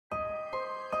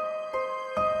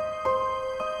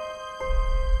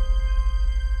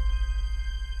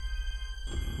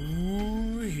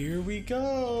we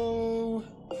go.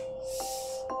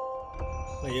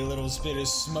 Play a little bit of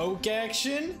smoke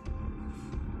action.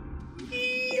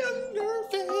 I'm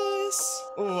nervous.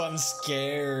 Oh, I'm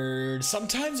scared.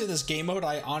 Sometimes in this game mode,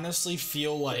 I honestly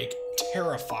feel like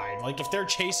terrified. Like if they're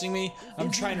chasing me,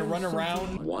 I'm trying to run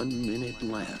around. 1 minute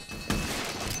left.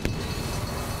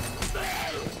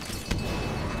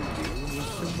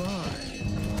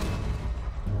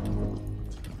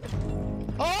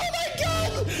 Oh my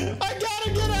god! I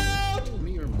gotta get out!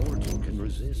 Mere mortal can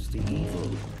resist the evil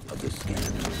of the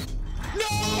scanner. No!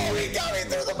 He got me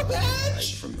through the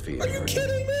patch! From fear. Are you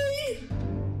kidding me?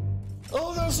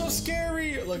 Oh, that was so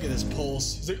scary. Look at this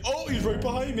pulse. He's like, oh, he's right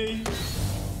behind me.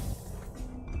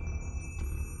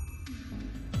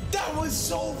 That was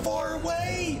so far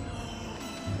away.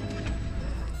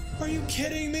 Are you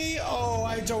kidding me? Oh,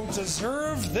 I don't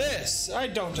deserve this. I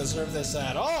don't deserve this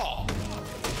at all.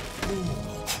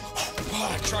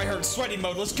 Try hard sweaty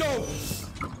mode. Let's go.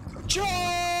 Charge!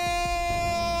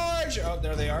 Oh,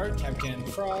 there they are. Capcan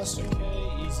Frost.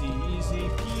 Okay, easy, easy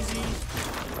peasy.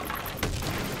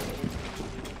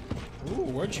 Ooh,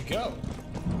 where'd you go?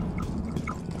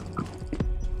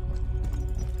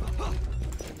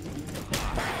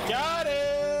 Got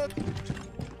it!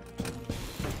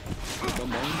 The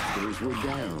monsters were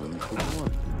down to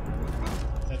 1.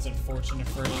 That's unfortunate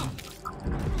for him.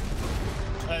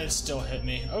 It still hit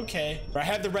me. Okay. I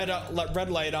have the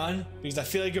red light on because I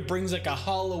feel like it brings like a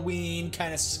Halloween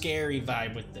kind of scary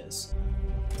vibe with this.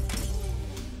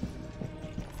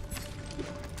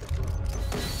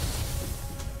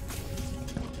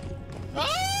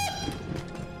 Ah!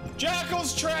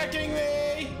 Jackal's tracking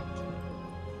me!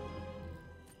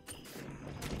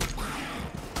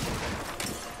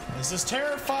 This is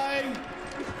terrifying!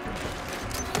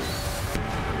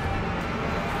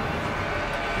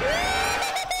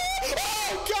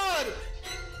 Oh god!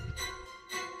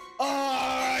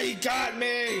 Oh, he got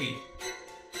me!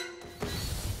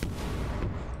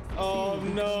 Oh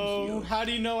no! How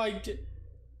do you know I get?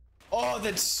 Oh,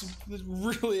 that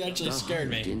really actually scared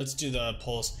me. Let's do the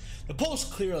pulse. The pulse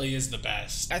clearly is the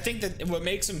best. I think that what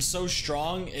makes him so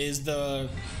strong is the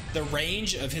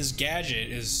range of his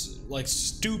gadget is like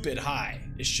stupid high.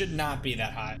 It should not be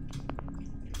that high.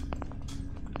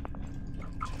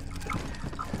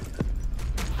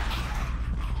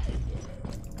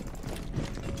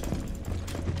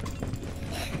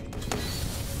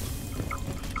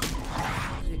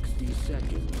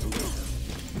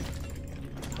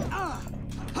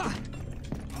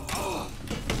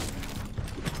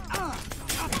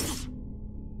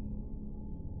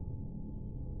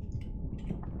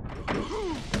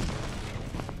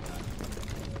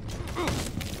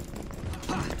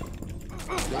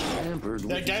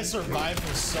 That guy survived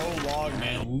for so long,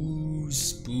 man. Ooh,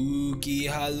 spooky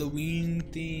Halloween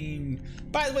theme.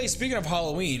 By the way, speaking of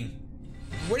Halloween,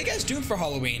 what are you guys doing for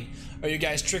Halloween? Are you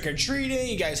guys trick-or-treating?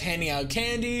 You guys handing out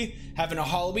candy? Having a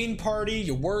Halloween party?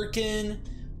 You working?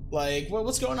 Like,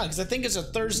 what's going on? Because I think it's a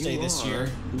Thursday this year.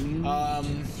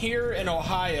 Here in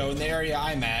Ohio, in the area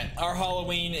I'm at, our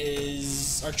Halloween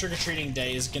is, our trick-or-treating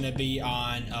day is gonna be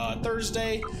on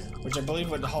Thursday, which I believe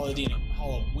what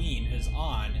Halloween is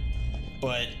on,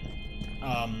 but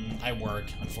I work,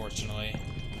 unfortunately.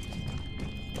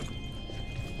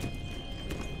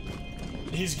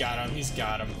 He's got him, he's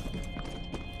got him.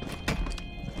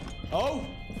 Oh,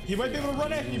 he might be able to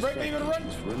run it, he might be able to run.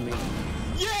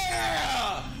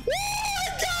 Yeah! Woo, I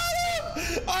got him!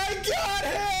 I got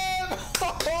him!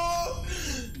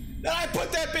 I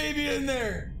put that baby in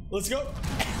there. Let's go.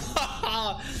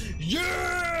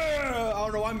 Yeah! I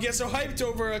don't know why I'm getting so hyped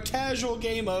over a casual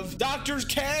game of Doctor's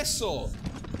Castle.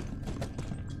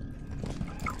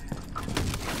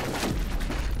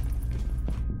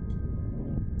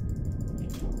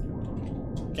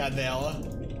 Got the Ella.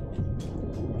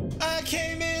 I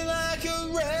came in like a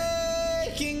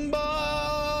wrecking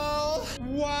ball.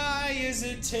 Why is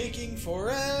it taking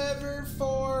forever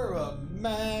for a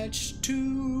match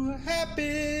to happen?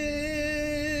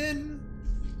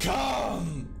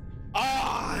 Come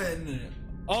on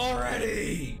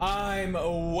already! I'm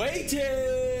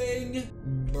waiting!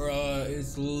 Bruh,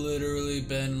 it's literally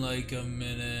been like a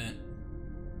minute.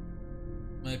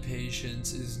 My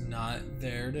patience is not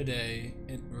there today.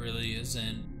 It really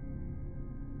isn't.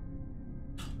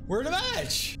 We're in a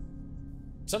match!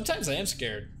 Sometimes I am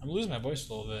scared. I'm losing my voice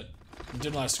a little bit. I'm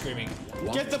doing a lot of screaming.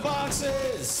 Get the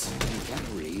boxes!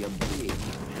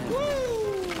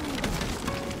 Woo!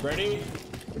 Ready?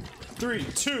 3,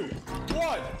 2,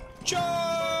 1,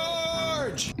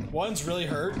 charge! One's really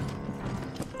hurt.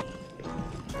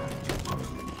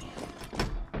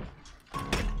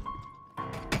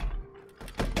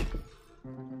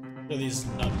 Look at these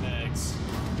nutmegs.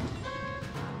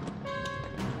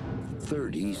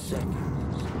 30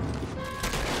 seconds.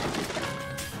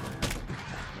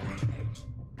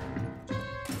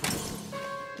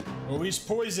 Oh, he's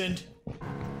poisoned.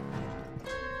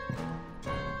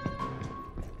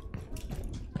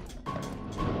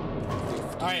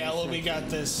 Alright, Ella, we got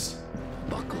this.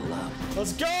 Buckle up.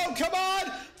 Let's go! Come on!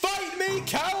 Fight me,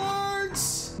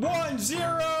 cowards!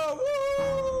 1-0!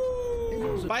 Woo!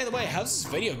 By the way, how's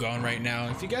this video going right now?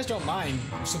 If you guys don't mind,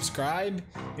 subscribe,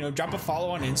 you know, drop a follow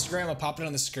on Instagram. I'll pop it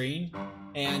on the screen.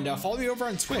 And follow me over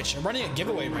on Twitch. I'm running a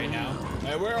giveaway right now.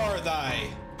 Hey, where are they?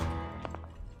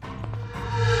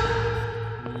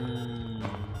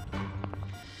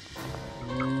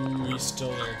 He's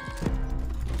still there.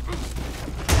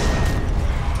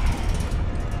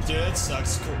 Dude, that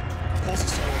sucks. Cool. Pulse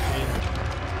is so okay.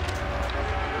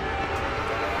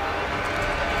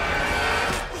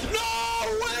 No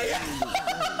way!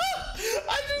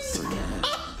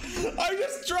 I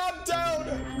just dropped down.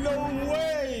 No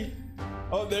way.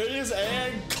 Oh, there he is,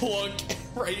 and clunk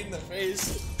right in the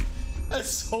face. That's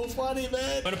so funny,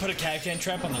 man. I'm gonna put a cat can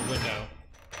trap on the window.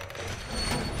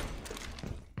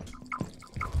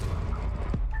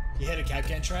 You hit a cat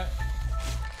can trap?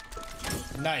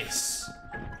 Nice.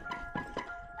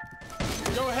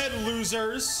 Go ahead,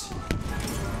 losers.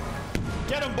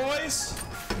 Get him, boys.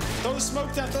 Throw the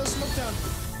smoke down, throw the smoke down.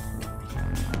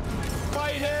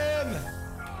 Fight him.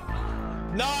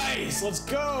 Nice, let's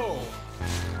go.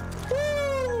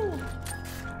 Woo!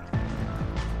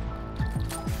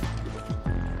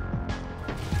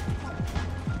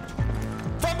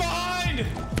 From behind!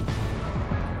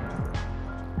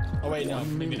 Oh wait, no,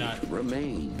 maybe not.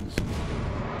 Remains.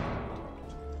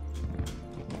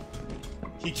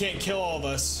 He can't kill all of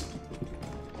us.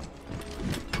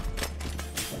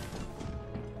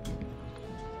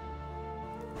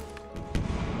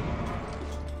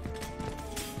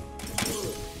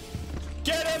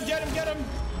 Get him, get him, get him!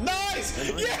 Nice!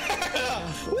 Yeah!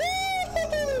 Woo!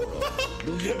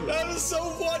 That was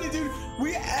so funny, dude.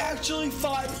 We actually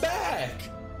fought back.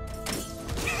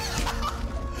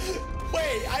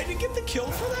 Wait, I didn't get the kill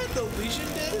for that? The Legion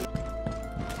did?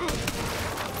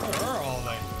 Where are all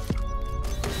they?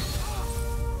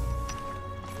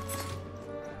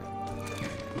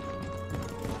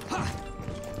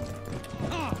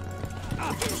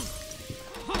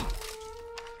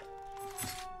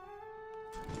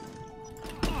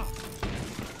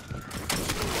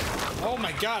 Oh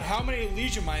my god, how many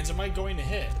Legion mines am I going to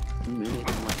hit?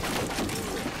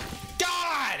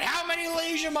 God, how many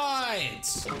Legion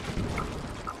mines?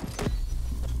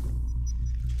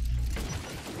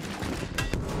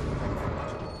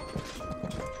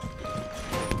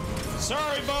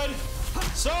 Sorry, bud.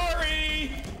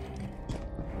 Sorry.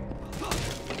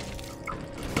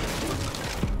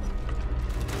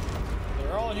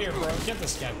 They're all here, bro. Get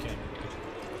this cap kid.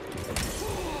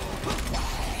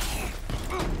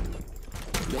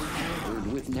 They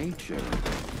tampered with nature.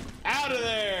 Out of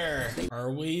there! Are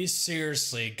we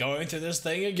seriously going through this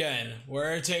thing again,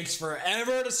 where it takes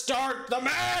forever to start the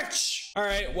match? All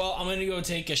right, well, I'm gonna go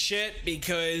take a shit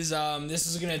because this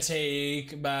is gonna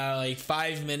take about like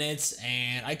 5 minutes,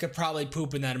 and I could probably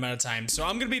poop in that amount of time. So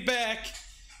I'm gonna be back.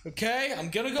 Okay, I'm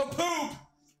gonna go poop.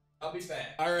 I'll be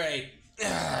back. All right,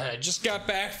 just got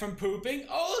back from pooping.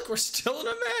 Oh look, we're still in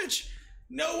a match.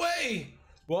 No way.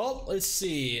 Well, let's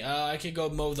see. I could go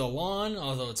mow the lawn,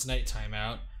 although it's nighttime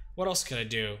out. What else could I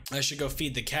do? I should go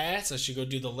feed the cats. I should go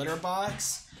do the litter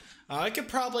box. I could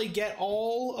probably get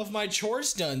all of my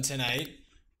chores done tonight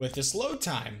with this load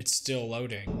time. It's still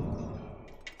loading.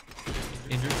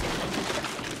 Injured?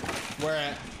 Where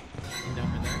at? Over there.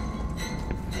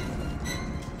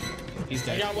 He's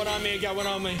dead. I got one on me. I got one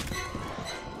on me.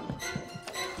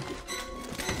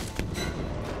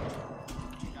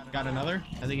 Got another?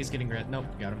 I think he's getting red. Nope,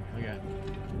 got him. Okay.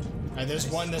 Alright, there's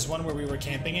one where we were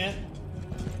camping at.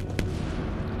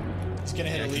 He's gonna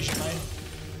hit a Legion mine.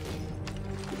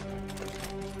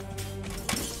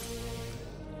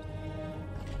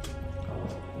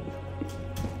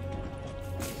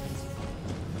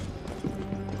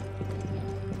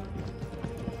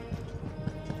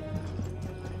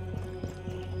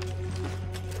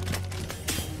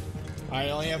 I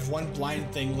only have one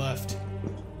blind thing left.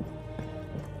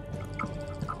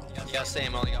 Yeah,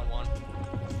 same. Only got one.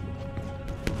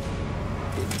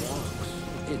 It walks.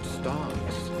 It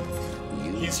stalks.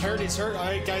 You He's hurt. He's hurt. All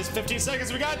right, guys. 15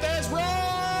 seconds. We got this.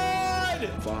 Run!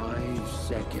 5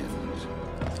 seconds.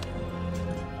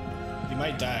 You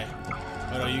might die.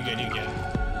 Oh no, you good. You good.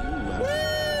 You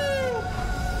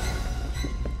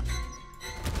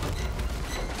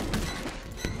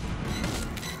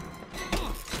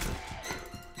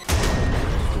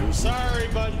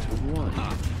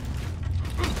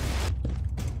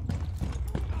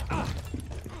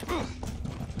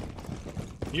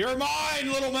You're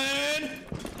mine, little man.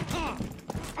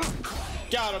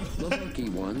 Got him. The lucky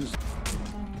ones.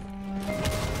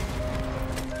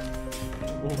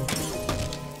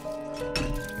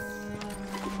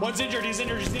 One's injured. He's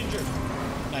injured. He's injured.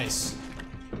 Nice.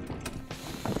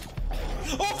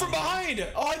 Oh, from behind.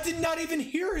 Oh, I did not even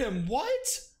hear him.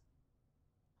 What?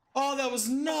 Oh, that was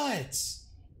nuts.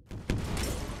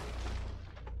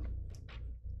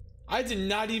 I did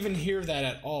not even hear that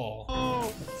at all.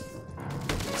 Oh.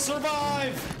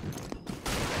 Survive.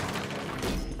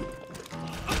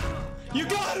 You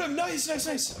got him. Nice, nice,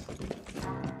 nice.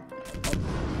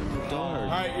 All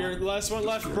right, your last one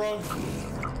left, bro.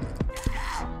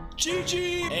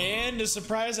 GG. And a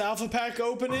surprise alpha pack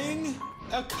opening.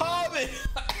 A common.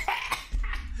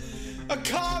 A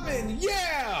common.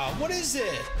 Yeah. What is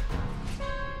it?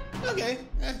 Okay,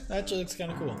 that actually looks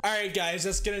kind of cool. All right, guys,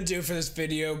 that's gonna do it for this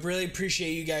video. Really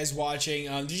appreciate you guys watching.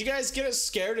 Did you guys get as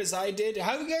scared as I did?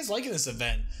 How are you guys liking this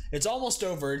event? It's almost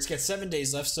over. It's got 7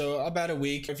 days left, so about a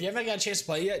week. If you haven't got a chance to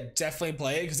play it yet, definitely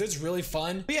play it because it's really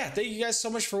fun. But yeah, thank you guys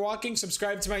so much for watching.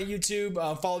 Subscribe to my YouTube,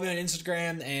 follow me on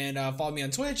Instagram, and follow me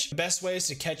on Twitch. The best way is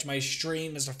to catch my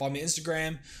stream is to follow me on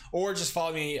Instagram, or just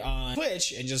follow me on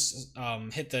Twitch and just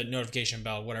hit the notification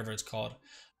bell, whatever it's called.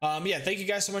 Yeah, thank you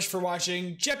guys so much for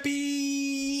watching.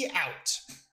 Jeppy out.